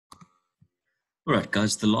All right,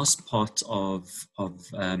 guys, the last part of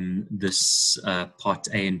this part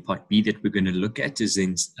A and part B that we're going to look at is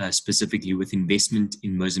in specifically with investment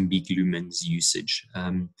in Mozambique lumens usage.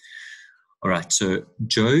 All right, so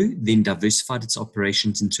Joe then diversified its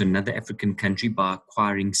operations into another African country by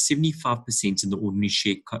acquiring 75% in the ordinary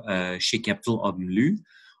share capital of MLU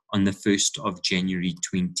on the 1st of January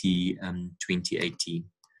 2018.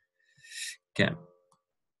 Okay.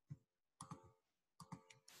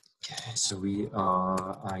 Okay, so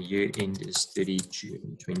our year end is 30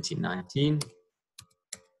 June 2019.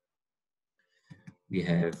 We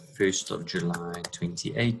have 1st of July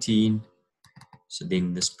 2018. So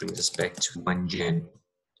then this brings us back to 1 Jan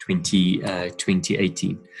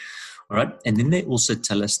 2018. All right, and then they also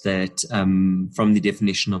tell us that from the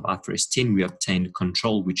definition of IFRS 10, we obtained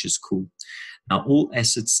control, which is cool. Now, all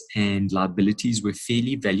assets and liabilities were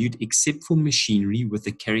fairly valued except for machinery with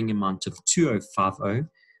a carrying amount of 2050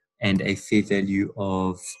 and a fair value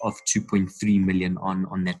of 2.3 million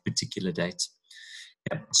on that particular date.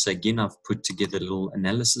 Yeah. So again, I've put together a little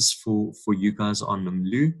analysis for you guys on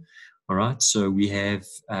MLU. All right, so we have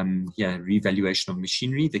revaluation of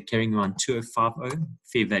machinery, the carrying amount 2050,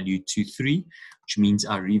 fair value 23, which means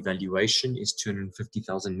our revaluation is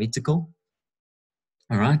 250,000 metical.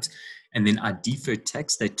 All right, and then our deferred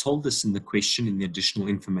tax, they told us in the question, in the additional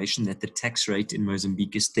information, that the tax rate in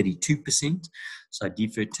Mozambique is 32%. So our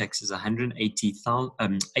deferred tax is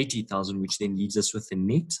 180,000, which then leaves us with a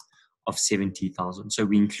net of 70,000. So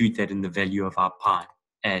we include that in the value of our pie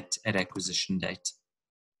at acquisition date.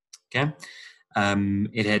 Okay.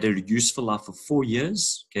 It had a useful life of 4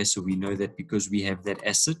 years. Okay, so we know that because we have that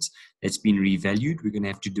asset that's been revalued, we're going to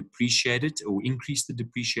have to depreciate it or increase the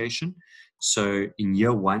depreciation. So in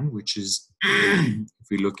year one, which is, if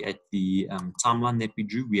we look at the timeline that we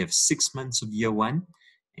drew, we have 6 months of year one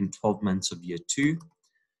and 12 months of year two.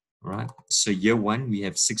 All right. So year one, we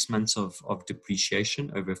have 6 months of depreciation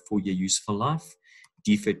over a 4-year useful life.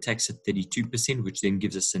 Deferred tax at 32%, which then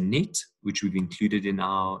gives us a net, which we've included in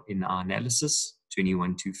our analysis,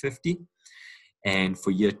 21,250. And for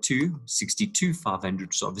year two,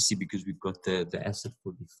 62,500. So obviously, because we've got the asset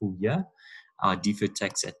for the full year, our deferred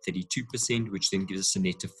tax at 32%, which then gives us a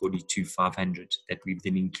net of 42,500 that we've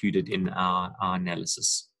then included in our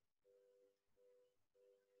analysis.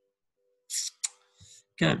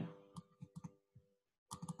 Okay.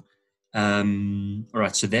 All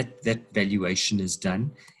right, so that valuation is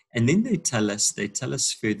done. And then they tell us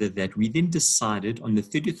further that we then decided on the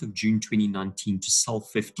 30th of June 2019 to sell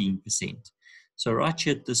 15%. So right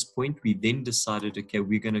here at this point, we then decided, okay,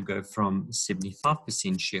 we're going to go from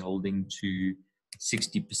 75% shareholding to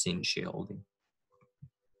 60% shareholding.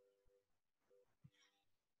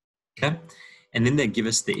 Okay, and then they give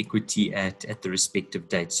us the equity at the respective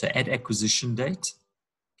date. So at acquisition date,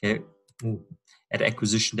 okay. At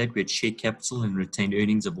acquisition date, we had share capital and retained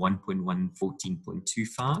earnings of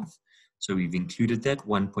 1.114.25. So we've included that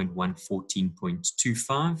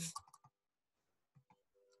 1.114.25.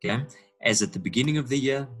 Okay. As at the beginning of the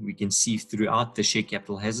year, we can see throughout the share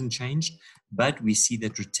capital hasn't changed, but we see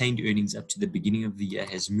that retained earnings up to the beginning of the year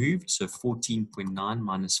has moved. So 14.9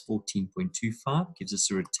 minus 14.25 gives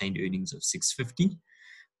us a retained earnings of 650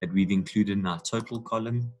 that we've included in our total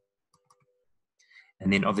column.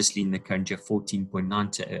 And then obviously in the current year,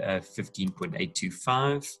 14.9 to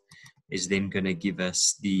 15.825 is then going to give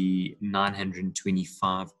us the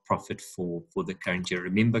 925 profit for the current year.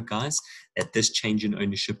 Remember, guys, that this change in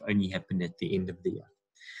ownership only happened at the end of the year.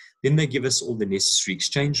 Then they give us all the necessary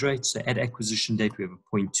exchange rates. So at acquisition date, we have a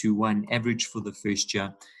 0.21 average for the first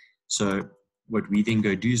year. So what we then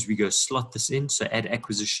go do is we go slot this in. So at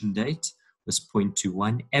acquisition date was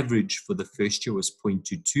 0.21. Average for the first year was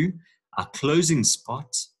 0.22. Our closing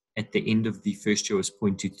spot at the end of the first year was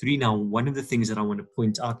 0.23. Now, one of the things that I want to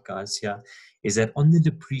point out, guys, here is that on the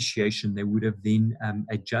depreciation, they would have then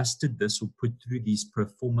adjusted this or put through these pro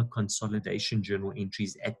forma consolidation journal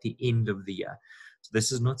entries at the end of the year. So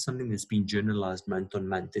this is not something that's been journalized month on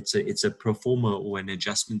month. It's a pro forma or an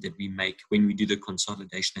adjustment that we make when we do the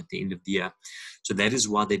consolidation at the end of the year. So that is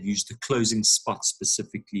why they've used the closing spot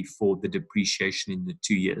specifically for the depreciation in the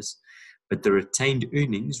 2 years. But the retained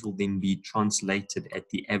earnings will then be translated at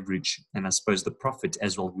the average, and I suppose the profit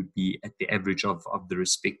as well would be at the average of the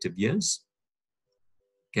respective years.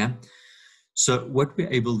 Okay. So what we're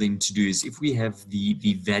able then to do is if we have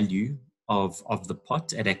the value of the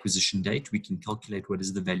pot at acquisition date, we can calculate what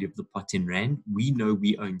is the value of the pot in Rand. We know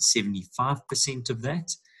we own 75% of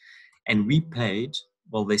that. And we paid,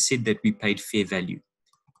 well, they said that we paid fair value.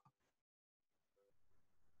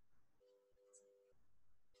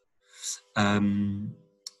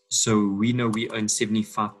 So we know we own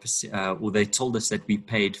 75%, or they told us that we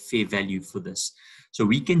paid fair value for this. So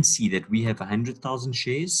we can see that we have 100,000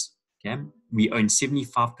 shares. Okay, we own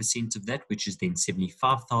 75% of that, which is then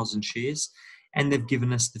 75,000 shares, and they've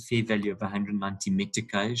given us the fair value of 190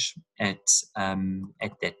 meticage at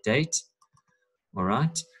that date. All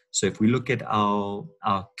right. So if we look at our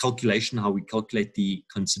calculation, how we calculate the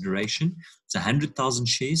consideration, it's 100,000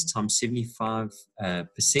 shares times 75%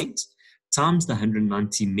 times the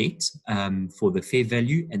 190 net for the fair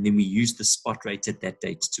value, and then we use the spot rate at that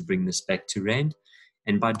date to bring this back to Rand.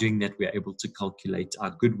 And by doing that, we're able to calculate our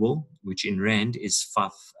goodwill, which in Rand is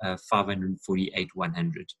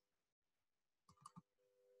 548,100.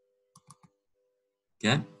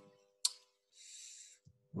 Okay.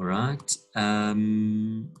 All right.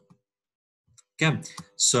 Okay,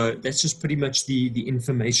 so that's just pretty much the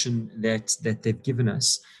information that they've given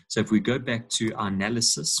us. So if we go back to our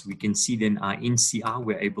analysis, we can see then our NCI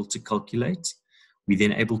we're able to calculate. We're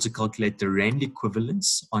then able to calculate the Rand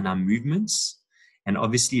equivalence on our movements. And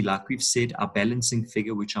obviously, like we've said, our balancing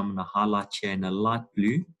figure, which I'm going to highlight here in a light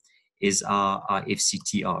blue, is our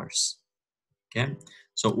FCTRs. Okay,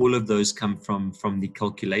 so all of those come from the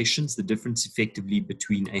calculations, the difference effectively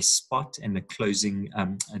between a spot and a closing,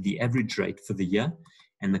 the average rate for the year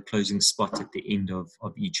and the closing spot at the end of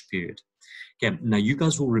each period. Okay, now you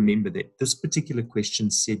guys will remember that this particular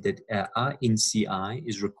question said that our NCI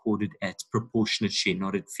is recorded at proportionate share,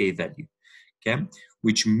 not at fair value. Okay,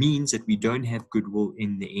 which means that we don't have goodwill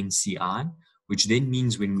in the NCI, which then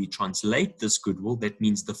means when we translate this goodwill, that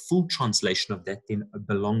means the full translation of that then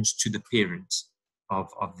belongs to the parent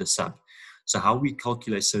of the sub. So how we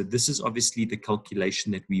calculate, so this is obviously the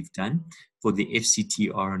calculation that we've done for the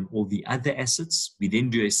FCTR and all the other assets. We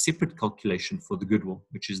then do a separate calculation for the goodwill,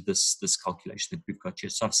 which is this calculation that we've got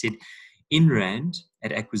here. So I've said in Rand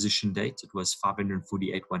at acquisition date, it was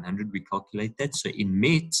 548,100. We calculate that. So in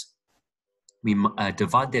MET, we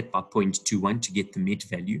divide that by 0.21 to get the MET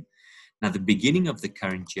value. Now, the beginning of the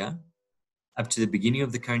current year, up to the beginning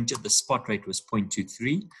of the current year, the spot rate was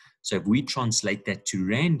 0.23. So if we translate that to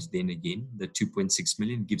Rand, then again, the 2.6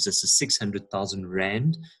 million gives us a 600,000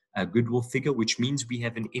 Rand goodwill figure, which means we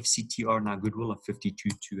have an FCTR in our goodwill of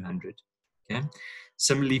 52,200. Okay.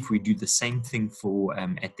 Similarly, if we do the same thing for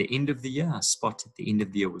at the end of the year, our spot at the end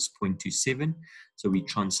of the year was 0.27. So we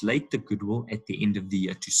translate the goodwill at the end of the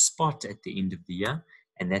year to spot at the end of the year,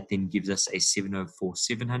 and that then gives us a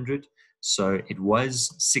 704,700. So it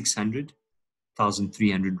was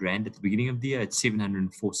 600,300 Rand at the beginning of the year, at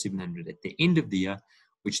 704,700 at the end of the year,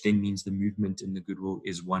 which then means the movement in the goodwill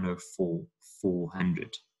is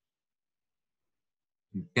 104,400.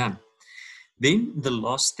 Okay. Then the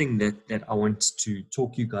last thing that I want to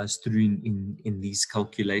talk you guys through in these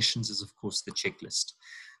calculations is, of course, the checklist.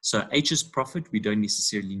 So H's profit, we don't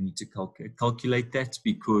necessarily need to calculate that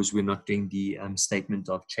because we're not doing the statement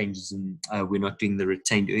of changes in, we're not doing the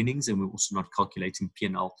retained earnings, and we're also not calculating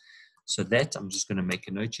P&L. So that, I'm just going to make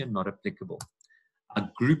a note here, not applicable.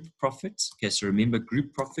 Our group profit, okay, so remember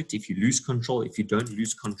group profit, if you lose control, if you don't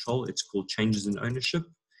lose control, it's called changes in ownership.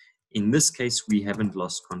 In this case, we haven't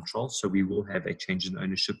lost control, so we will have a change in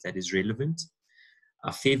ownership that is relevant.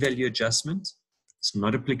 Our fair value adjustment, it's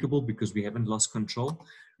not applicable because we haven't lost control.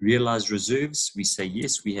 Realized reserves, we say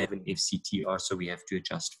yes, we have an FCTR, so we have to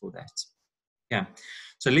adjust for that. Yeah,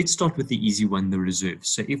 so let's start with the easy one, the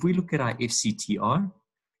reserves. So if we look at our FCTR,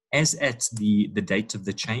 as at the date of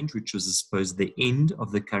the change, which was, I suppose, the end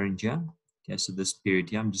of the current year. Okay, so this period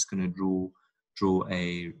here, I'm just going to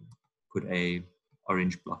put a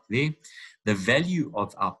orange block there. The value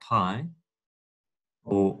of our pi,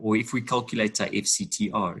 or if we calculate our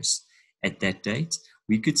FCTRs at that date,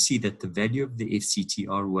 we could see that the value of the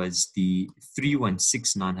FCTR was the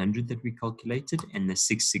 316,900 that we calculated and the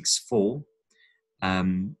 664,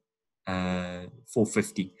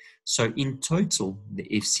 450. So in total, the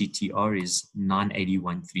FCTR is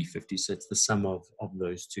 981,350. So it's the sum of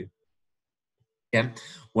those two. Yeah.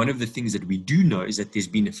 One of the things that we do know is that there's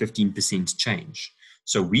been a 15% change.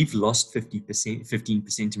 So we've lost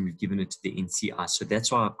 15%, and we've given it to the NCI. So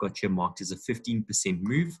that's why I've got here marked as a 15%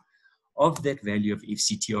 move of that value of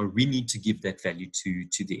FCTR. We need to give that value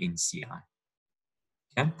to the NCI.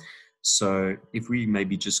 Okay. So if we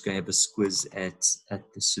maybe just go have a squiz at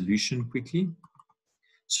the solution quickly.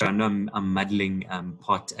 So I know I'm muddling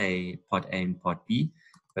part A and part B,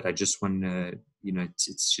 but I just want to,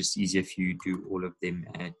 it's just easier if you do all of them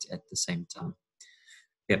at the same time.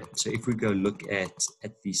 Yeah, so if we go look at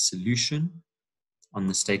the solution on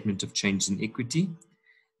the statement of changes in equity,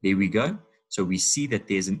 there we go. So we see that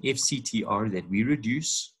there's an FCTR that we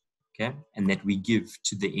reduce okay, and that we give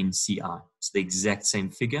to the NCI. It's the exact same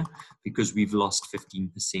figure because we've lost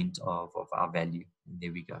 15% of our value. And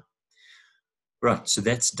there we go. Right, so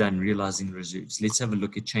that's done, realizing reserves. Let's have a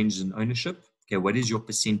look at changes in ownership. Okay, what is your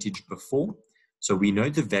percentage before? So we know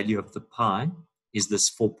the value of the pie is this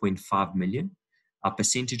 4.5 million. Our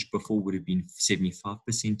percentage before would have been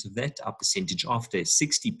 75% of that. Our percentage after is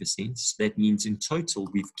 60%. So that means in total,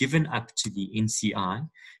 we've given up to the NCI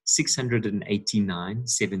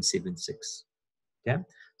 689,776. Okay,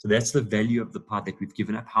 so that's the value of the pie that we've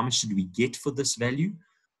given up. How much did we get for this value?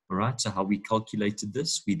 All right, so how we calculated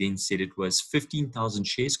this, we then said it was 15,000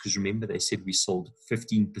 shares, because remember they said we sold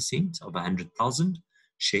 15% of 100,000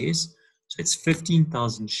 shares. So it's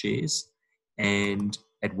 15,000 shares. And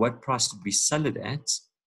at what price did we sell it at?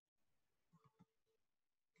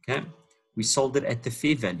 Okay, we sold it at the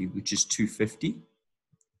fair value, which is 250.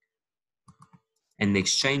 And the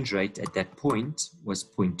exchange rate at that point was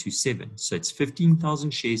 0.27. So it's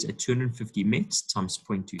 15,000 shares at 250 METs times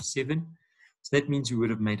 0.27. So that means we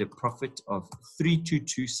would have made a profit of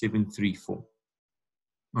 322,734.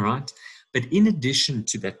 All right. But in addition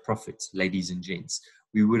to that profit, ladies and gents,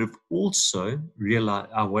 we would have also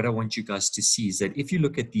realized, what I want you guys to see is that if you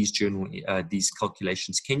look at these these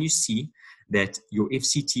calculations, can you see that your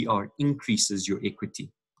FCTR increases your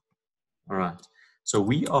equity? All right. So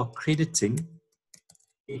we are crediting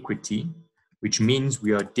equity, which means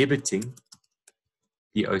we are debiting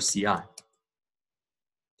the OCI.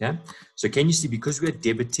 Yeah. So can you see, because we are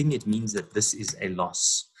debiting, it means that this is a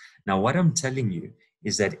loss. Now, what I'm telling you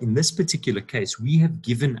is that in this particular case, we have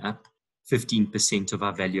given up 15% of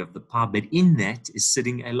our value of the pie, but in that is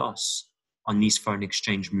sitting a loss on these foreign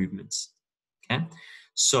exchange movements. Okay.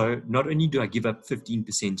 So not only do I give up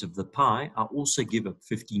 15% of the pie, I also give up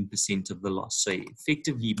 15% of the loss. So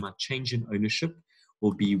effectively, my change in ownership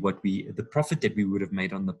will be the profit that we would have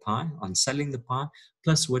made on the pie, on selling the pie,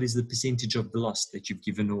 plus what is the percentage of the loss that you've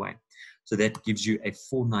given away. So that gives you a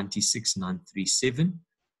 496,937.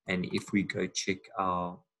 And if we go check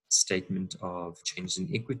our statement of changes in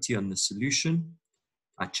equity on the solution,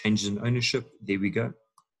 our changes in ownership, there we go,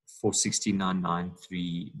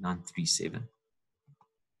 469,937.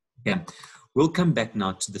 Yeah, we'll come back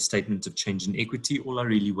now to the statement of change in equity. All I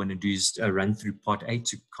really want to do is run through part A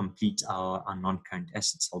to complete our non-current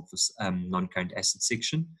assets, non-current asset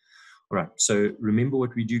section. All right, so remember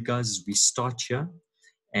what we do, guys, is we start here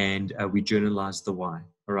and we journalize the Y.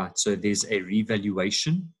 All right, so there's a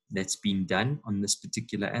revaluation that's been done on this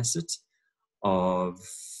particular asset of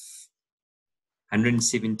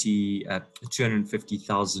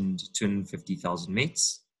 250,000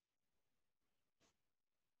 METs.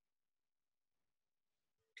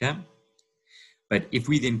 Okay. But if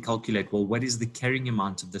we then calculate, well, what is the carrying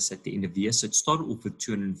amount of this at the end of the year? So it started off with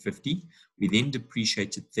 250. We then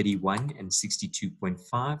depreciated 31 and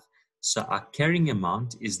 62.5. So our carrying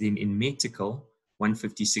amount is then in metical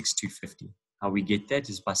 156,250. How we get that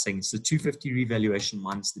is by saying it's the 250 revaluation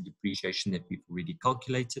minus the depreciation that we've already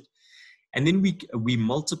calculated. And then we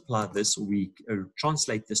multiply this, or we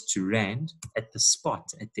translate this to Rand at the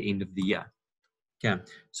spot at the end of the year. Okay,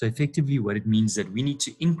 so effectively what it means is that we need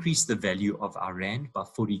to increase the value of our Rand by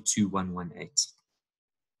 42,118,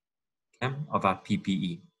 okay, of our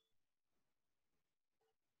PPE.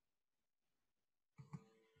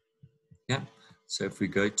 Yeah, so if we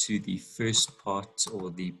go to the first part,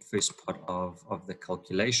 or the first part of the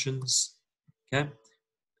calculations, okay,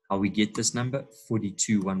 how we get this number,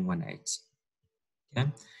 42,118.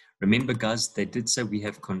 Okay. Remember, guys, they did say we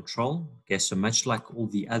have control. Okay, so much like all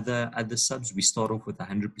the other subs, we start off with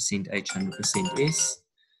 100% H, 100% S.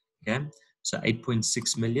 Okay, so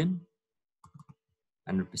 8.6 million,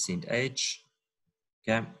 100% H.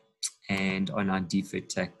 Okay, and on our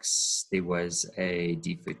deferred tax, there was a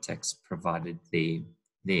deferred tax provided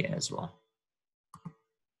there as well.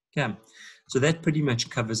 Okay, so that pretty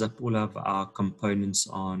much covers up all of our components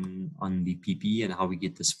on the PPE and how we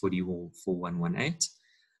get this 44,118.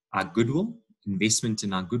 Our goodwill, investment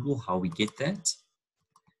in our goodwill, how we get that.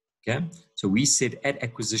 Okay, so we said at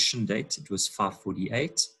acquisition date, it was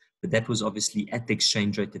 548, but that was obviously at the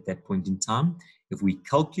exchange rate at that point in time. If we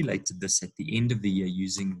calculated this at the end of the year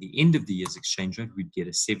using the end of the year's exchange rate, we'd get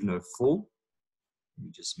a 704. Let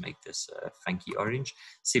me just make this a funky orange,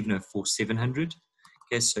 704,700.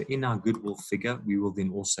 Okay, so in our goodwill figure, we will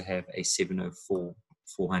then also have a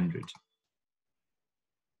 704,400.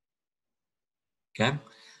 Okay.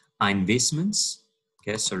 Our investments,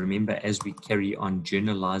 okay, so remember, as we carry on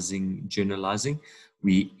journalizing,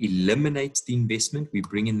 we eliminate the investment, we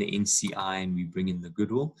bring in the NCI and we bring in the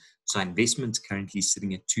goodwill. So our investment's currently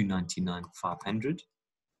sitting at 299,500.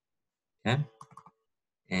 Okay.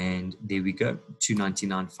 And there we go,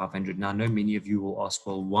 299,500. Now, I know many of you will ask,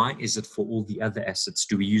 well, why is it for all the other assets?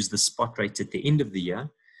 Do we use the spot rate at the end of the year?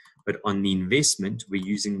 But on the investment, we're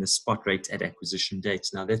using the spot rate at acquisition date.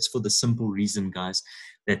 Now, that's for the simple reason, guys,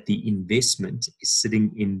 that the investment is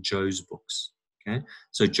sitting in Joe's books. Okay,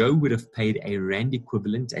 so Joe would have paid a Rand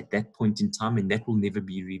equivalent at that point in time, and that will never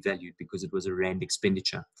be revalued because it was a Rand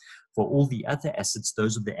expenditure. For all the other assets,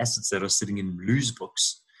 those are the assets that are sitting in MLU's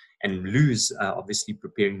books. And MLU's obviously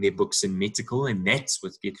preparing their books in Medical, and that's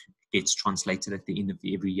what gets translated at the end of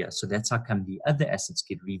every year. So that's how come the other assets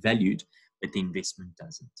get revalued, but the investment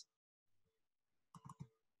doesn't.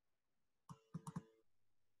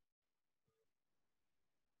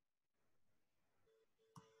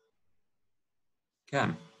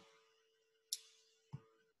 Okay.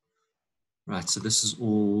 Right, so this is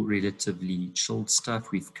all relatively chilled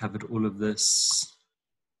stuff. We've covered all of this.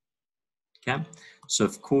 Okay, so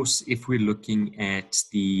of course, if we're looking at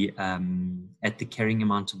the carrying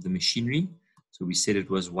amount of the machinery, so we said it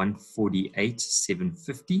was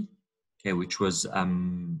 148,750. Okay, which was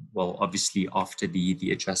well, obviously after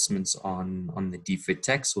the adjustments on the deferred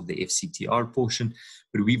tax or the FCTR portion,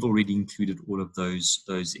 but we've already included all of those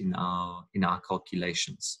in our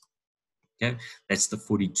calculations. Okay, that's the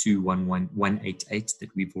 42,188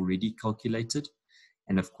 that we've already calculated.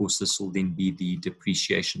 And of course, this will then be the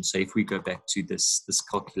depreciation. So if we go back to this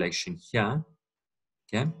calculation here,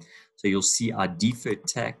 okay, so you'll see our deferred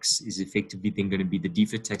tax is effectively then going to be the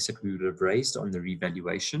deferred tax that we would have raised on the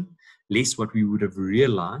revaluation, less what we would have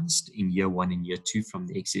realized in year 1 and year 2 from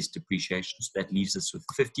the excess depreciation. So that leaves us with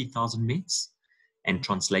 50,000 mets, and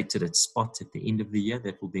translated at spot at the end of the year,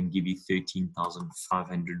 that will then give you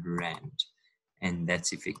 13,500 Rand. And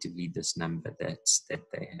that's effectively this number that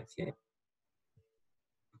they have here.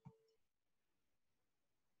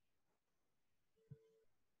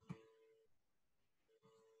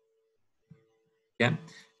 Yeah,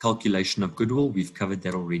 calculation of goodwill, we've covered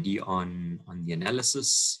that already on the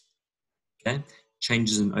analysis. Okay,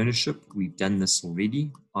 changes in ownership, we've done this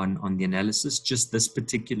already on the analysis. Just this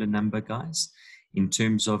particular number, guys, in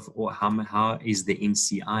terms of how is the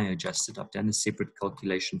NCI adjusted. I've done a separate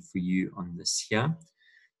calculation for you on this here.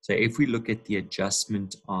 So if we look at the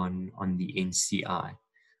adjustment on the NCI,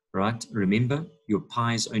 right? Remember, your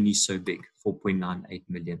pie is only so big, 4.98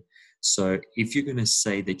 million. So if you're going to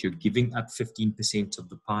say that you're giving up 15% of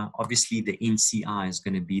the pie, obviously the NCI is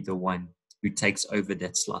going to be the one who takes over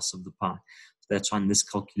that slice of the pie. So that's why in this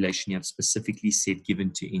calculation, you have specifically said given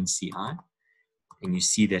to NCI. And you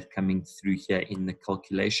see that coming through here in the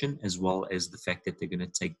calculation, as well as the fact that they're going to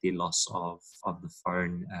take their loss of the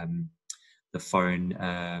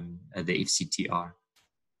FCTR.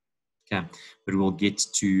 Okay, but we'll get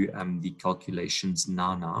to the calculations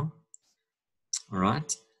now. All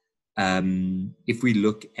right. If we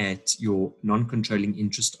look at your non-controlling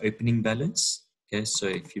interest opening balance, okay, so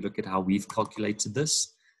if you look at how we've calculated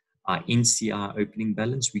this, our NCI opening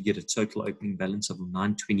balance, we get a total opening balance of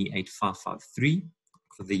 928,553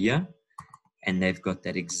 for the year, and they've got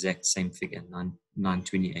that exact same figure,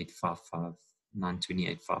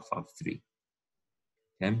 928,553.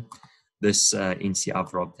 Okay, this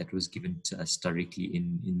NCI Rob that was given to us directly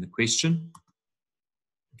in the question.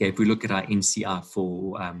 Okay, if we look at our NCI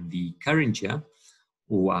for the current year,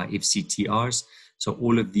 or our FCTRs, so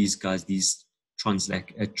all of these guys, these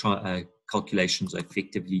calculations are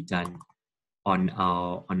effectively done on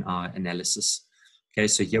our analysis. Okay,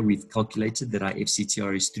 so here we've calculated that our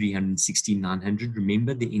FCTR is 316,900.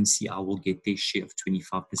 Remember, the NCI will get their share of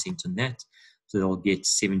 25% on that, so they'll get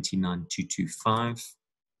 79,225.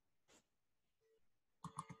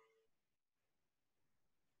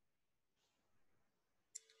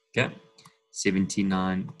 Okay,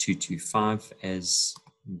 79,225 as,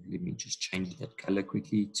 let me just change that color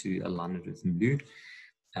quickly to align it with blue.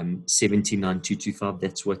 79,225,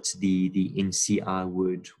 that's what the NCI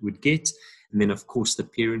would get. And then of course the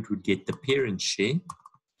parent would get the parent share,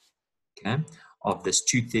 okay, of this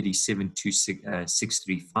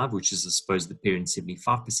 237,635, which is I suppose the parent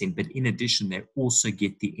 75%, but in addition they also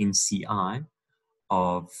get the NCI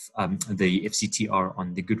of the FCTR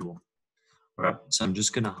on the goodwill. All right, so I'm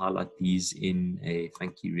just going to highlight these in a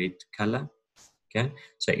funky red color. Okay,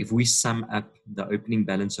 so if we sum up the opening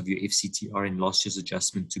balance of your FCTR and last year's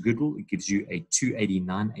adjustment to goodwill, it gives you a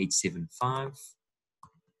 289,875.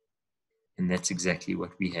 And that's exactly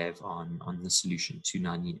what we have on the solution,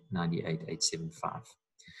 298,875.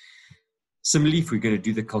 Similarly, if we're going to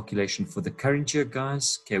do the calculation for the current year,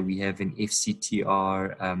 guys, okay, we have an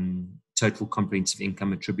FCTR total comprehensive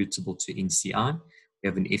income attributable to NCI. We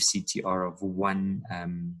have an FCTR of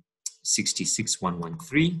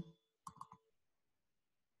 166,113.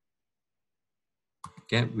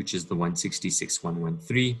 okay, which is the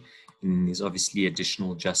 166,113. And then there's obviously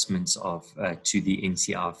additional adjustments of to the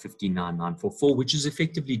NCR 59,944, which is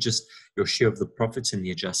effectively just your share of the profits and the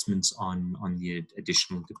adjustments on the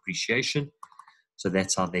additional depreciation. So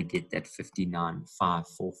that's how they get that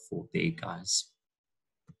 59,544 there, guys.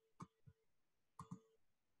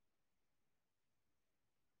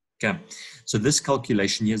 Okay, so this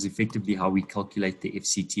calculation here is effectively how we calculate the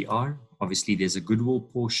FCTR. Obviously, there's a goodwill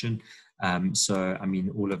portion. So, I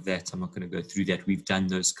mean, all of that, I'm not going to go through that. We've done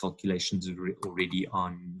those calculations already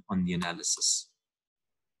on the analysis.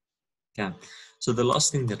 Okay, so the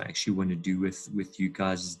last thing that I actually want to do with you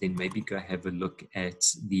guys is then maybe go have a look at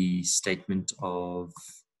the statement of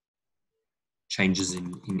changes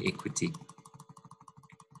in equity.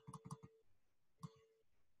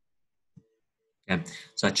 Okay,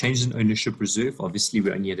 so I changed an ownership reserve. Obviously,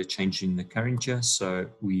 we only had a change in the current year, so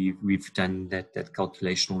we've done that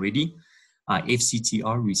calculation already.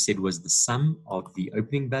 FCTR we said was the sum of the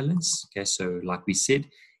opening balance. Okay, so like we said,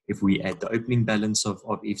 if we add the opening balance of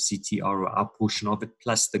FCTR or our portion of it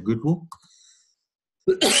plus the goodwill,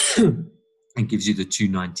 it gives you the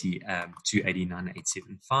 290,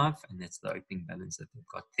 289,875, and that's the opening balance that they've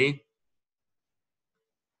got there.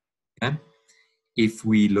 Okay. If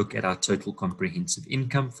we look at our total comprehensive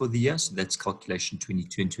income for the year, so that's calculation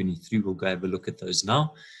 22 and 23, we'll go have a look at those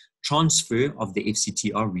now. Transfer of the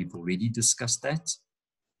FCTR, we've already discussed that.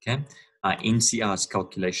 Okay. NCR's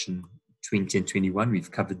calculation 20 and 21,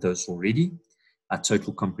 we've covered those already. Our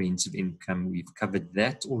total comprehensive income, we've covered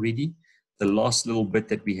that already. The last little bit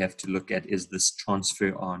that we have to look at is this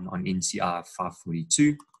transfer on NCR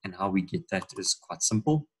 542, and how we get that is quite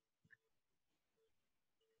simple.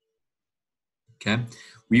 Okay,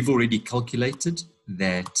 we've already calculated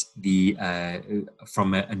that the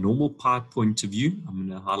from a normal pie point of view, I'm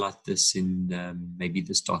going to highlight this in maybe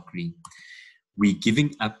this dark green. We're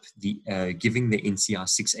giving up the giving the NCR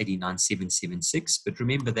 689,776, but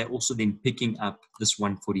remember they're also then picking up this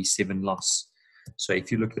 147 loss. So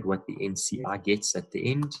if you look at what the NCR gets at the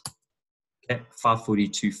end, okay,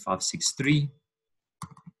 542,563,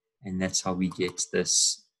 and that's how we get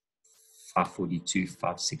this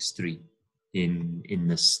 542,563 in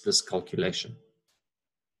this calculation.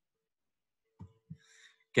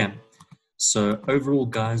 Okay, so overall,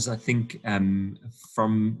 guys, I think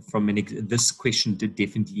this question did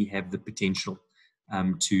definitely have the potential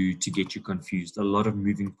to get you confused. A lot of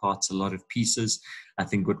moving parts, a lot of pieces. I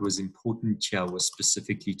think what was important here was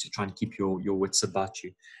specifically to try and keep your wits about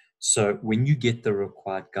you. So when you get the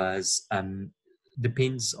required, guys,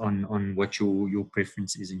 depends on what your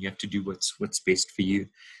preference is, and you have to do what's best for you.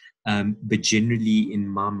 But generally, in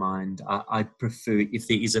my mind, I prefer, if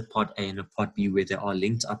there is a part A and a part B where they are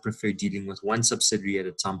linked, I prefer dealing with one subsidiary at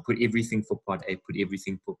a time, put everything for part A, put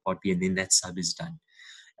everything for part B, and then that sub is done,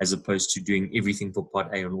 as opposed to doing everything for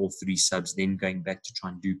part A on all three subs, then going back to try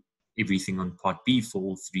and do everything on part B for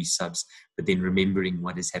all three subs, but then remembering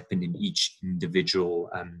what has happened in each individual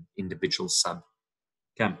sub.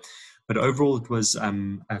 Okay. But overall, it was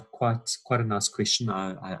quite a nice question.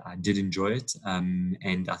 I did enjoy it,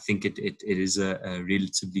 and I think it is a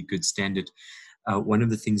relatively good standard. One of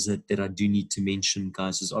the things that I do need to mention,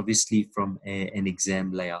 guys, is obviously from an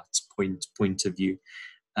exam layout point of view.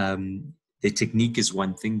 The technique is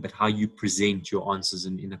one thing, but how you present your answers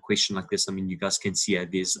in a question like this, I mean, you guys can see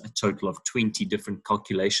there's a total of 20 different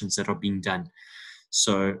calculations that are being done.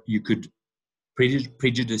 So you could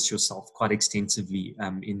prejudice yourself quite extensively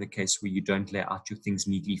in the case where you don't lay out your things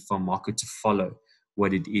neatly for a marker to follow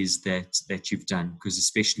what it is that you've done, because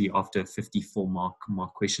especially after a 54 mark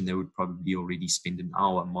question, they would probably already spend an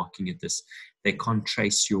hour marking at this. They can't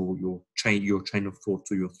trace your train of thought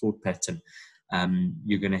or your thought pattern.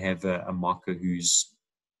 You're going to have a marker who's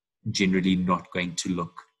generally not going to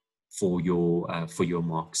look for your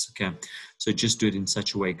marks. Okay, so just do it in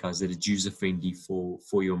such a way, guys, that it's user friendly for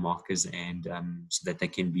your markers, and so that they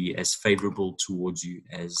can be as favorable towards you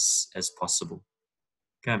as possible.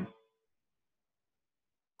 Okay.